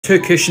2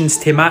 cushions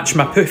to match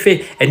my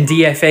poofy, and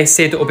DFS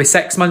said it'll be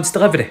 6 months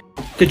delivery.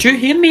 Did you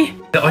hear me?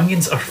 The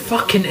onions are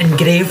fucking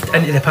engraved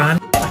into the pan.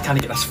 I can't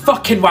get this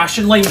fucking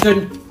washing line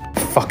down.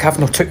 Fuck, I've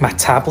not took my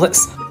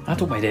tablets. I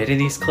don't mind any of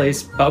these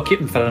clays, but I'll keep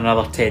them for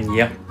another 10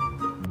 years.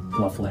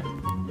 Lovely.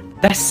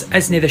 This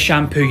isn't the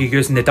shampoo you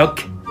use in the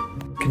Doug.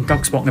 Can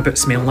Doug's walking about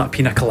smelling like a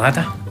pina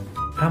colada?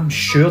 I'm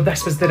sure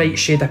this was the right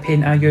shade of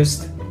paint I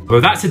used.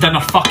 Well, that's the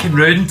dinner fucking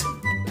ruined.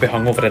 Be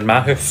hungover in my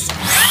house.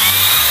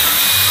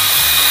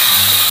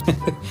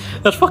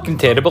 They're fucking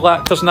terrible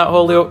actors in that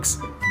Hollyoaks.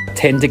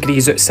 10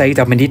 degrees outside,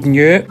 I'll be needing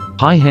you out.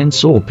 Hi,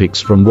 hence all pics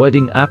from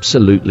wedding.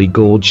 Absolutely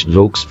gorge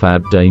looks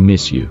fab day.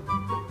 Miss you.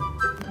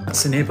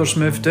 That's the neighbours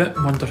moved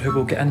out. Wonder who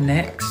will get in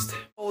next.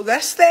 Oh,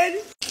 this then?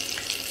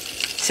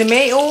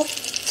 Tomato,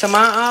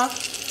 tomato,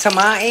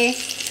 tomato,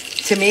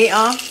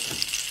 tomato,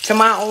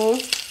 tomato,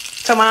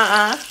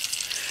 tomato,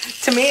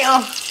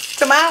 tomato,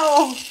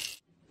 tomato.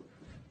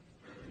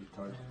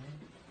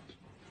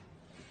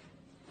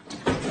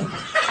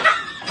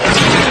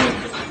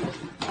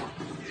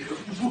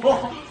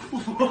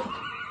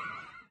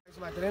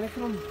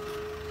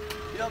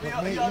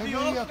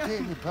 You're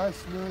taking the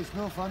piss. No, it's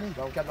no funny.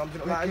 Don't get them. Do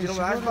you know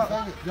what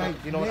that is, Right,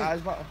 you know what that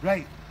is, but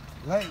right.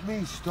 Let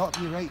me stop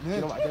you right now. Do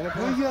you know what I'm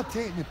doing? No, you're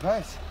taking the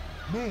piss,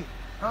 mate.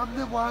 I'm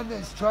the one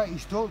that's trying to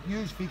stop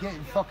you for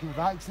getting fucking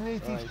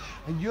vaccinated, right.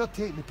 And you're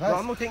taking the piss. No,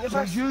 I'm not taking the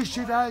piss. So you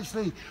should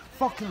actually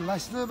fucking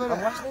listen about it.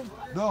 I'm listening.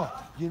 No,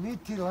 you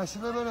need to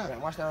listen about it.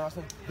 Right, I'm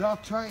listening. They're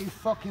trying to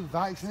fucking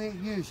vaccinate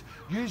you.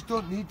 You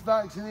don't need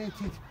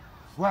vaccinated.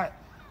 What?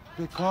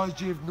 Because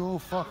you've no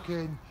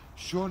fucking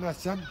shown a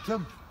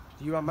symptom.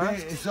 Do you want a mask?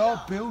 Mate, it's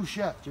all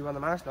bullshit. Do you want a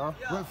mask? No.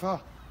 What for?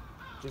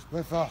 Just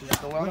what for?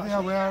 Just don't wear What do I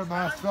wear a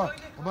mask for?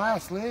 Am I a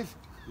slave?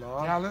 No.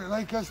 Do I look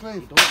like a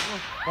slave? Don't know.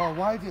 Well,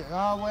 why do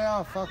I wear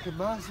a fucking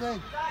mask then?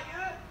 Do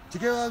you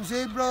get what I'm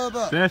saying,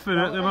 brother?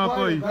 Definitely, my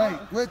boy. Right,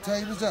 what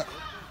time is it?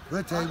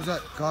 What time is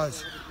it?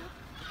 Cause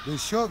the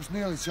shop's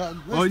nearly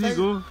shutting. On you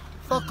go.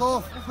 Fuck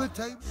off. What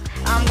time?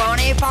 I'm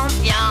gonna pump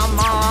your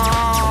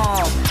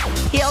mom.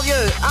 Hear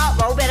you,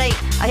 will be right.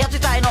 I heard you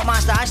trying to knock my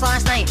stash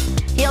last night.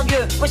 Hear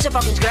you, what's the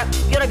fucking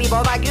script? You're a wee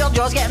ball bag, your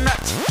jaw's getting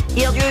ripped.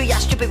 Hear you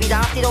stupid wee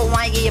dafty, don't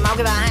want to give you milk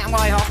about it, I'm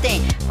going off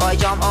day. Boy,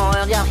 jump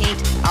on your heat,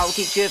 I'll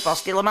teach you for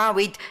stealing my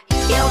weed.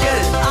 Hear you,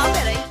 I'll be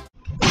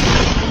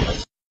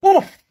right. What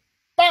the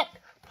fuck?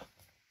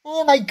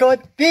 Oh my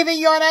god, baby,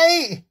 you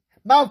alright?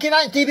 Mal, get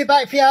that baby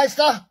back for you,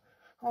 Asda.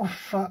 Oh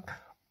fuck.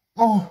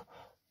 Oh.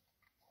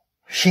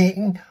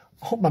 Shaking.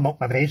 Hope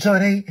my brain's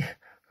alright.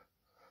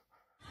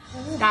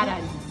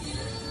 Darren,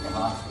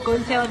 go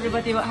and tell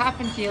everybody what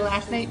happened to you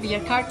last night with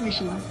your card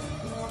machine.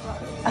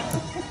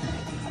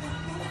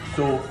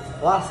 So,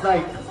 last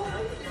night,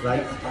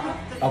 right,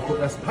 I've got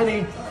this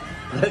penny,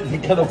 the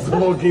girls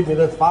all gave me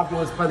this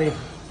fabulous penny.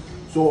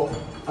 So,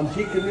 I'm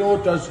taking the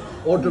orders,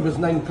 order was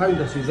 £9,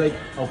 I says, right,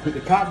 I'll put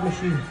the card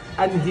machine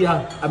in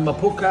here, in my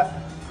pocket,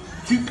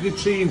 took the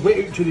tray,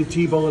 went out to the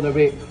table and I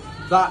went,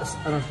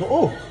 and I thought,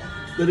 oh,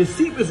 the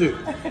receipt was out.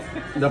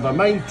 Never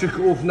mind, took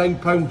it off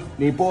 £9,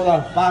 no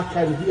bother, back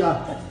in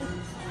here.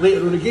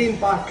 Later on again,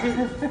 back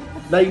out,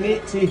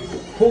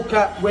 £9.80,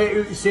 pocket, went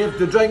out, served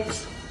the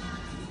drinks.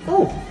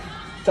 Oh,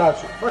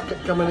 charge, look it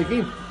coming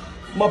again.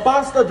 My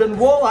bastard and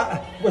wallet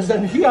was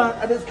in here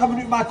and it's coming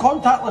out my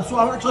contact list, so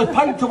I actually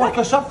paid to work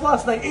a shift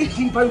last night,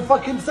 £18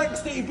 fucking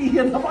 60 to be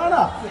here in the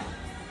manor.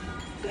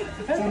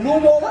 So no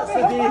wallets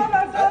today.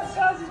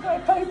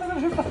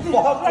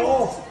 Fuck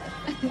off.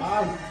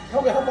 Aye,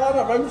 tell me how bad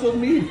it rounds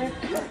on me.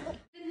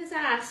 Has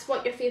asked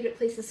what your favourite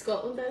place in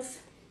Scotland is.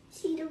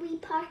 See the wee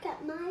park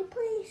at my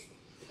place?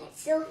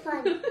 It's so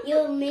fun.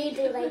 You'll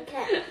maybe like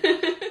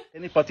it.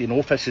 Anybody know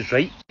if this is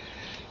right?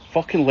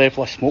 Fucking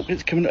level of smoke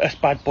that's coming out of this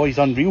bad boy's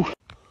unreal.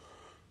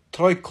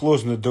 Try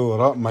closing the door,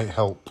 that might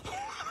help.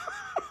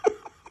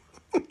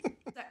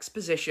 Sex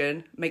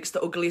position makes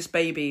the ugliest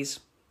babies.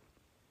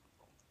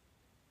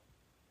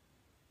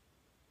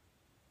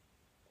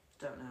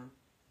 Don't know.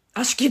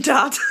 Ask your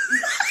dad.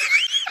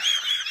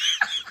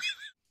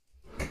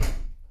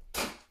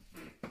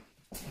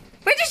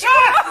 Where did you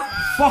go?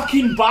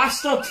 Fucking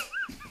bastard!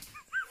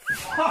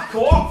 Fuck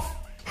off!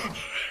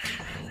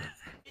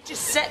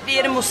 Just sit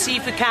there and we'll see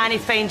if we can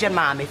find your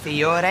mammy for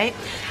you, alright?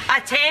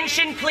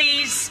 Attention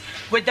please,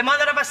 with the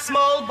mother of a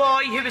small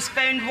boy who was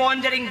found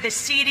wandering the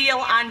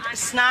cereal and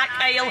snack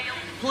aisle,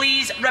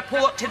 please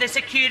report to the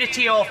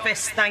security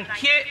office,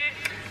 thank you.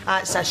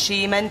 That's a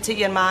shame, isn't it,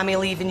 your mammy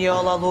leaving you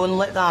all alone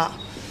like that?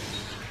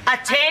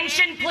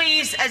 Attention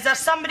please, is there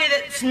somebody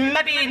that's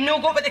maybe no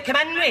got what they come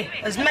in with?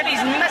 Is maybe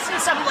he's missing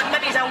something, like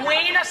maybe he's a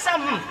Wayne or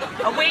something?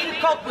 A Wayne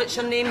pup, what's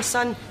your name,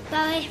 son?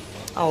 Billy.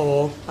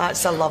 Oh,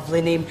 that's a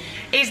lovely name.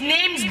 His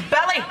name's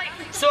Billy.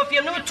 So if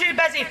you're not too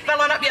busy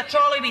filling up your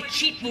trolley with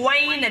cheap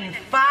wine and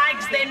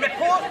fags, then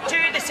report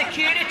to the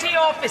security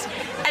office.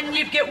 And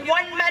you've got 1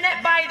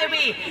 minute, by the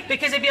way,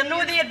 because if you're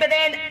not there by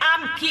then,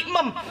 I'm keeping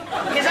them.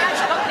 Because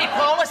that's company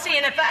policy,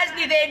 and if it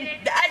isn't then,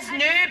 it is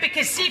new,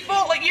 because see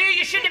folk like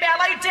you shouldn't be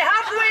allowed to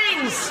have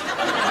wains.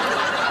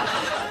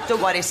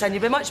 Don't worry, son,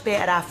 you'll be much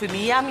better off with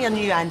me. I'm your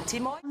new auntie,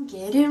 Mo. I'm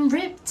getting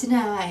ripped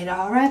tonight,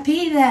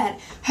 R.I.P. that.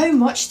 How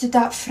much did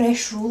that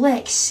fresh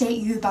Rolex set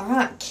you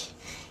back?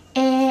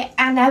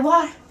 An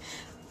hour.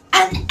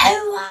 An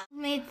hour!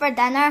 Made for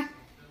dinner.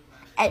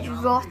 It's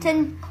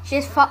rotten.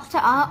 She's fucked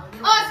it up.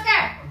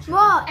 Oscar!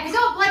 What? If you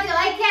don't bloody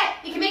like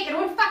it, you can make your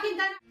own fucking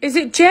dinner. Is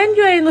it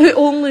genuinely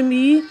only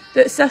me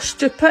that's this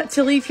stupid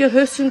to leave your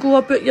house and go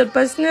about your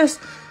business,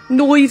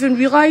 no even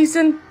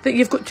realising that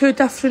you've got two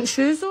different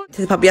shoes on?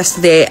 To the pub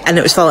yesterday and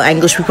it was full of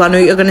English people. I know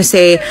you're going to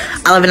say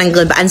I live in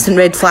England, but instant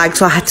red flag,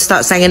 so I had to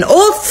start singing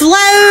 "Oh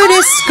Flower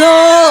of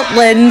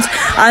Scotland."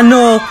 I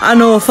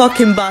know,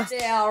 fucking bastard.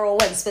 There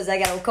once was a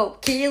girl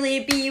called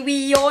Kaylee B.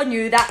 We all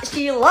knew that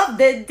she loved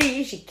the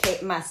day. She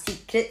kept my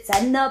secrets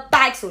in the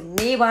bag, so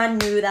no one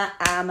knew that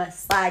I'm a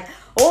slag.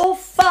 Oh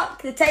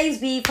fuck the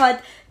times we've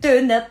had,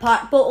 down the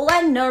park bottle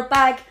in her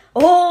bag.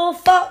 Oh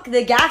fuck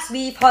the gas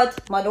we've had,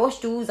 my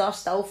nostrils are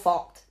still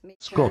fucked.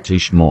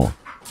 Scottish more.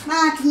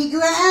 Ma, can you go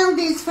to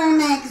Aldi's for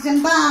an eggs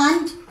and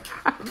band?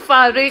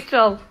 For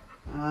Rachel.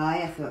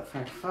 Aye, I thought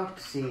for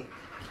fuck's sake.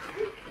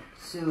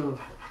 So,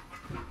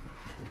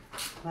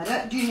 I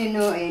don't do you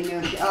naughty,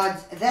 no, she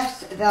adds this,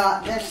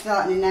 that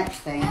and the next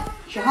thing.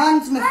 She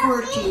hands me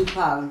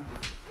 £14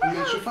 and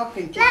then she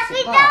fucking takes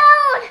it back.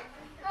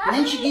 And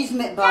then she gives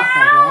me it back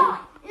again.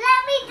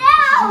 Let me She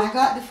says, down! I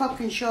got the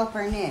fucking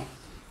shopper now.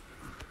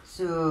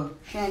 So,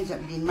 she ends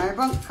up getting my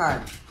bank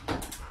card.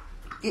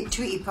 Get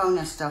 £20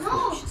 of stuff,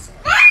 which she said.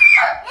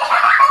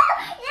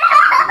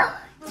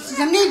 She says,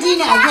 I'm not doing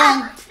it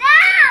again.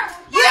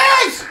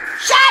 Yes!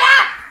 Shut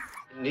up!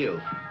 Neil,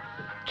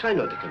 try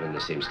not to come in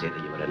the same state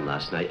that you were in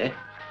last night, eh?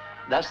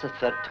 That's the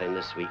third time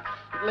this week.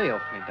 Lay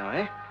off me now,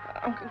 eh?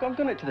 I'm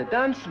going out to the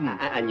dancing.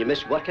 And you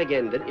missed work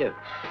again, didn't you?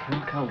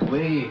 Look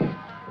away.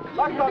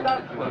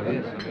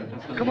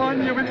 Come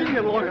on, you've been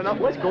here long enough.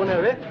 Let's go now,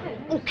 eh?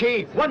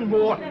 Okay, one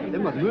more.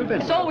 Then we're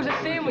moving. It's always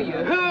the same with you.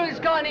 Who's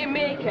gonna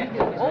make it?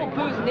 All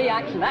booze and the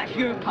action, that's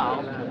you,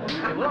 pal.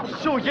 Well,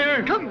 so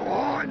you. Come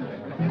on.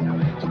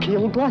 Okay,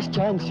 well, last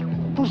chance.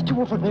 Those two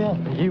over there.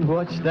 You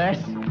watch this.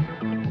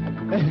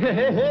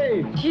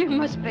 Hey. You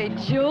must be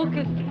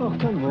joking. Oh,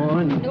 come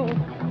on. No,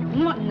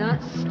 not in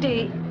that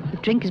state.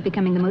 If drink is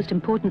becoming the most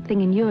important thing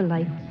in your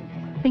life,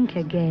 think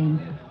again.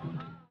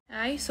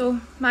 Aye, so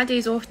my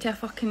day's off to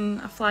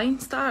a flying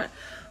start.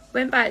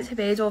 Went back to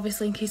bed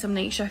obviously in case I'm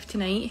night shift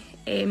tonight.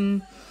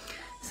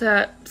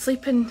 So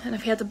sleeping and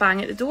I've heard a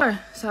bang at the door.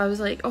 So I was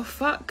like, oh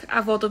fuck,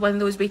 I've ordered one of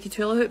those weighted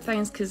hula hoop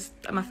things because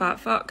I'm a fat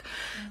fuck.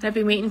 And I've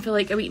been waiting for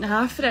like a week and a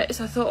half for it.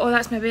 So I thought, oh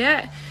that's maybe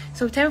it.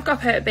 So by the time I've got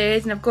up out of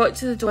bed and I've got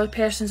to the door, the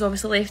person's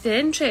obviously left the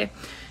entry.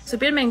 So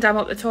bear in mind I'm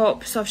up the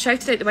top, so I've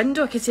shouted out the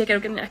window. I could see a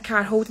girl getting in a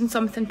car holding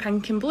something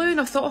pink and blue, and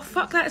I thought, oh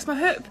fuck, that's my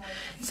hoop.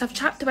 So I've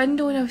tapped the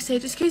window and I've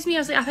said, excuse me, I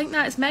was like, I think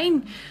that's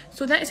mine.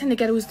 So next time the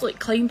girl's like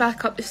climbed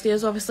back up the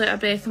stairs, obviously out of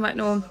breath and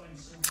whatnot.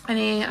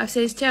 And I've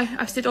said to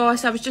her, I said I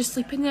was just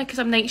sleeping there because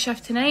I'm night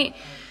shift tonight.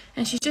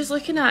 And she's just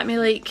looking at me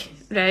like,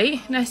 right.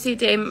 And I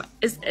said,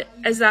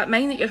 is that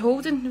mine that you're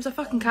holding? It was a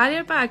fucking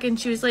carrier bag. And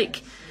she was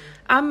like,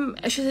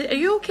 she said, are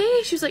you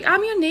okay? She was like,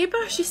 I'm your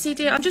neighbour. She said,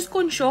 I'm just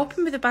going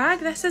shopping with the bag.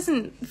 This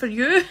isn't for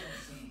you.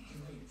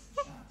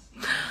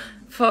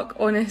 Fuck,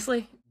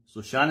 honestly.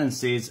 So Shannon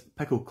says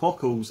pickled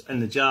cockles in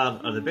the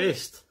jar are the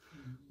best.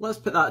 Let's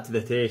put that to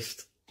the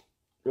test.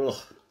 Ugh.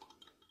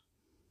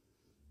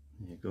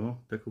 There you go,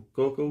 pickled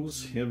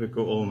cockles. Here we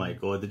go. Oh my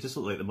god, they just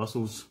look like the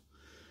mussels.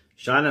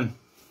 Shannon,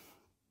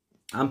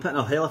 I'm putting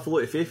a hell of a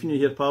lot of faith in you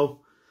here,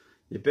 pal.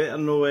 You better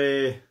no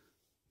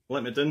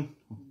let me down.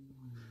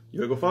 You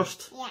want to go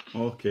first?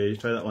 Yeah. Okay, you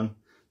try that one.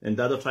 Then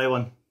Dad will try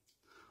one.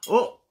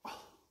 Oh!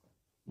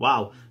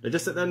 Wow. Now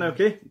just sit there now,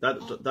 okay?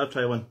 Dad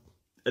try one.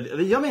 Are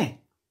they yummy?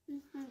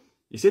 Mm-hmm.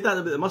 You said that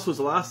about the mussels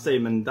the last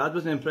time and Dad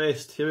wasn't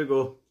impressed. Here we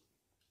go.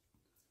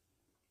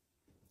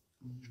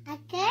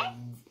 Okay.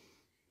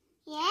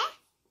 Yeah.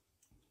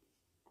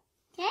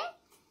 Okay.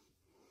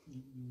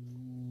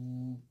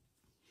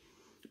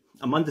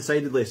 I'm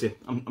undecided, Lacey.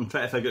 I'm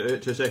trying to figure it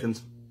out. 2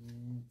 seconds.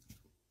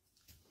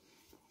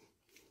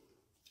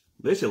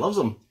 Lacey loves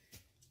them.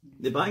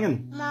 They're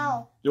banging.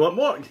 No. You want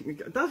more?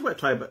 Dad's going to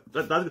try, but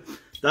Dad's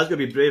going to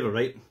be braver,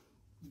 right?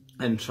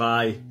 And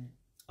try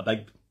a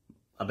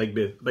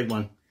big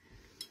one.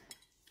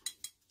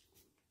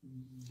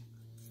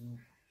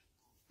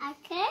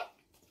 Okay.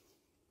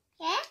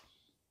 Yeah.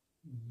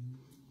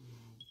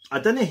 I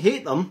didn't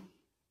hate them.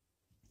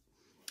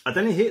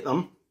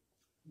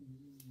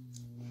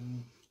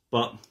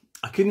 But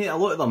I couldn't eat a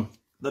lot of them.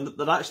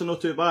 They're actually not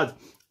too bad.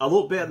 A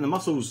lot better than the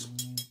mussels.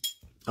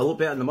 A lot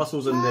better than the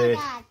mussels in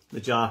the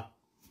jar.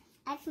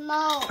 That's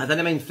more. I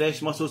didn't mind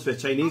fresh mussels for the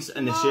Chinese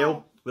in the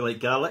shell with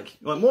like garlic.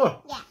 You want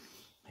more? Yeah.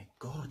 My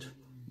God.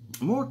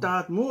 More,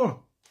 Dad,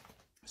 more.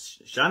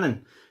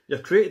 Shannon,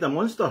 you've created a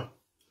monster.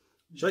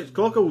 She likes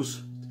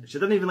cockles. She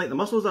didn't even like the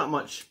mussels that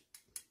much.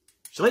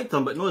 She liked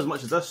them, but not as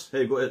much as this.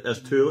 Here you go,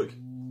 there's 2, look.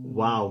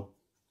 Wow.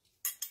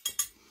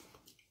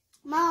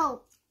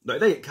 Mo.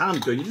 Right, calm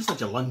down, you just had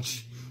your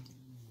lunch.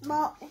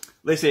 Mo.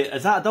 Lacey,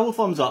 is that a double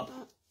thumbs up?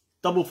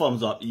 Double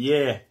thumbs up,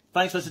 yeah.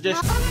 Thanks for the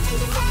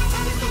suggestion.